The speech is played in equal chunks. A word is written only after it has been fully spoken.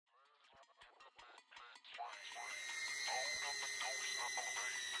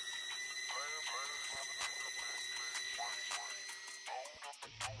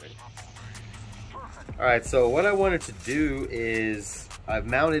Alright, so what I wanted to do is I've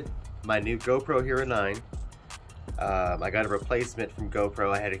mounted my new GoPro Hero9. I got a replacement from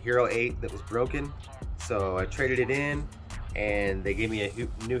GoPro. I had a Hero 8 that was broken, so I traded it in and they gave me a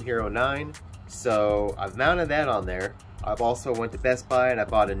new Hero9. So I've mounted that on there. I've also went to Best Buy and I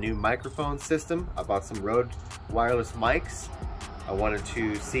bought a new microphone system. I bought some Rode wireless mics. I wanted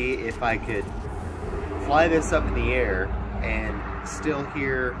to see if I could fly this up in the air and still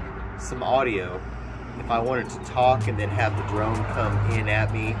hear some audio if I wanted to talk and then have the drone come in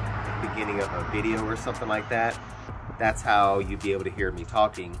at me at the beginning of a video or something like that. That's how you'd be able to hear me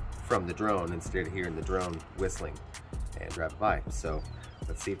talking from the drone instead of hearing the drone whistling and driving by. So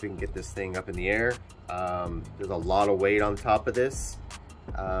let's see if we can get this thing up in the air. There's a lot of weight on top of this.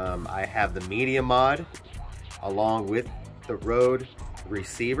 I have the media mod along with the Rode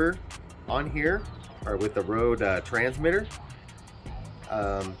receiver on here, or with the Rode transmitter.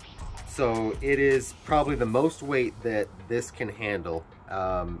 So it is probably the most weight that this can handle.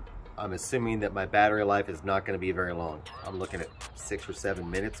 I'm assuming that my battery life is not going to be very long. I'm looking at 6 or 7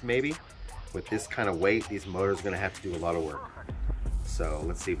 minutes maybe. With this kind of weight, these motors are going to have to do a lot of work. So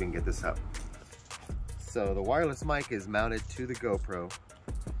let's see if we can get this up. So the wireless mic is mounted to the GoPro.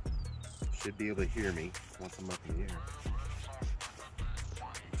 Should be able to hear me once I'm up in the air.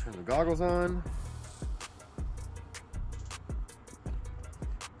 Turn the goggles on.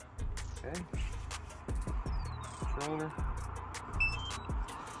 Okay. Controller.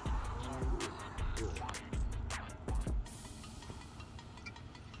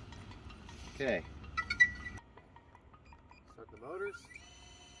 Okay. Start the motors.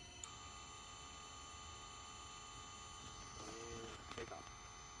 And take off.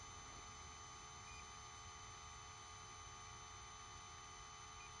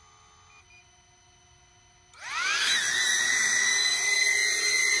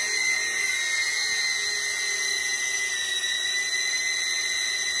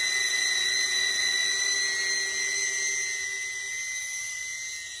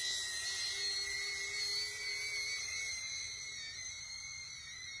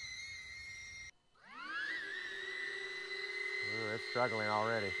 Ooh, it's struggling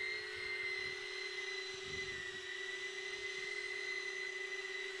already.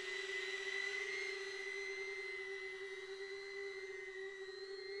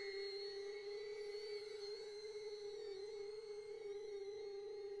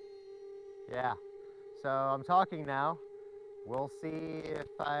 Yeah, so I'm talking now. We'll see if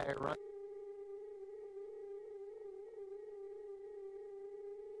I run.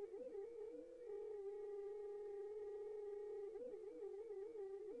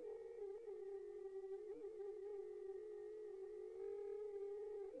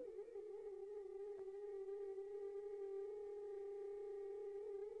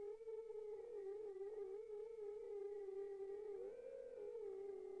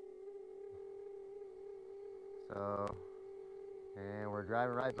 So, and we're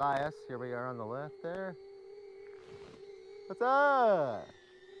driving right by us. Here we are on the left there. What's up?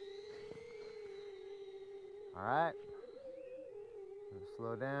 All right.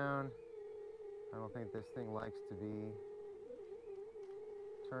 Slow down. I don't think this thing likes to be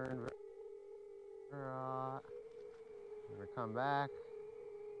turned. I'm gonna come back.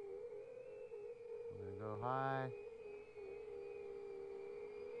 I'm gonna go high.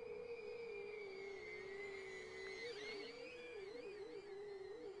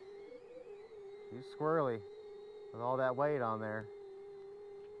 She's squirrely with all that weight on there.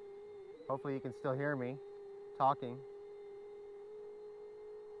 Hopefully you can still hear me talking.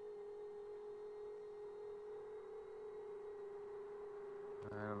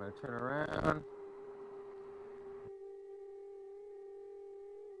 And I'm going to turn around.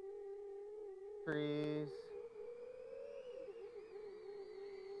 Trees.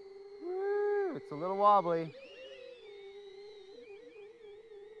 Woo, it's a little wobbly.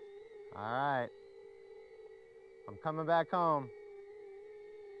 All right. I'm coming back home.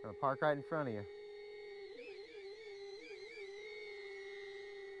 I'm gonna park right in front of you.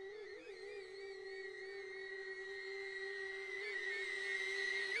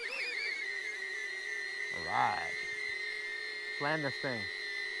 All right. Let's land this thing.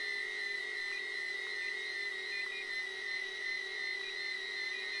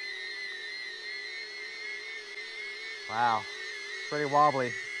 Wow. Pretty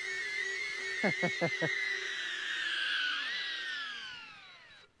wobbly.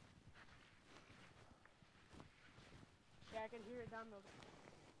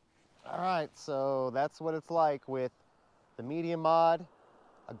 All right, so that's what it's like with the medium mod,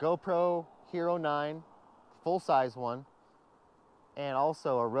 a GoPro Hero9, full-size one, and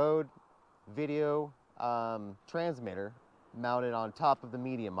also a Rode video transmitter mounted on top of the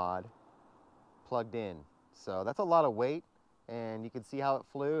media mod, plugged in. So that's a lot of weight, and you can see how it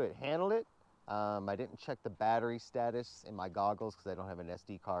flew. It handled it. I didn't check the battery status in my goggles because I don't have an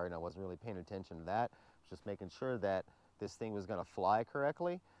SD card, and I wasn't really paying attention to that. I was just making sure that this thing was going to fly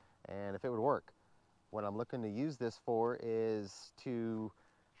correctly and if it would work. What I'm looking to use this for is to,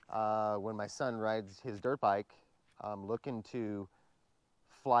 when my son rides his dirt bike, I'm looking to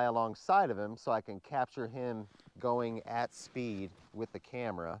fly alongside of him so I can capture him going at speed with the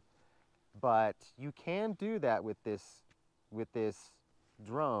camera. But you can do that with this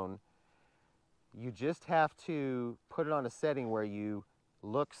drone. You just have to put it on a setting where you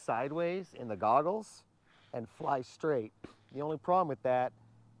look sideways in the goggles and fly straight. The only problem with that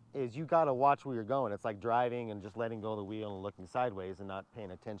is you got to watch where you're going. It's like driving and just letting go of the wheel and looking sideways and not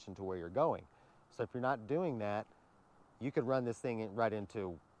paying attention to where you're going. So if you're not doing that, you could run this thing right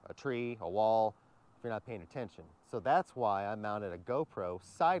into a tree, a wall, if you're not paying attention. So that's why I mounted a GoPro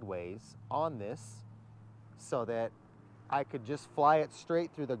sideways on this so that I could just fly it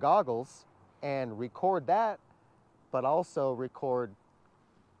straight through the goggles and record that, but also record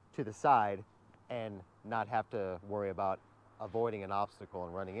to the side and not have to worry about avoiding an obstacle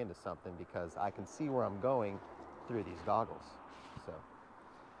and running into something because I can see where I'm going through these goggles. So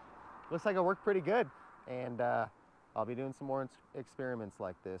looks like it worked pretty good, and I'll be doing some more experiments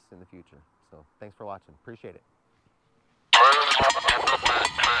like this in the future. So thanks for watching. Appreciate it.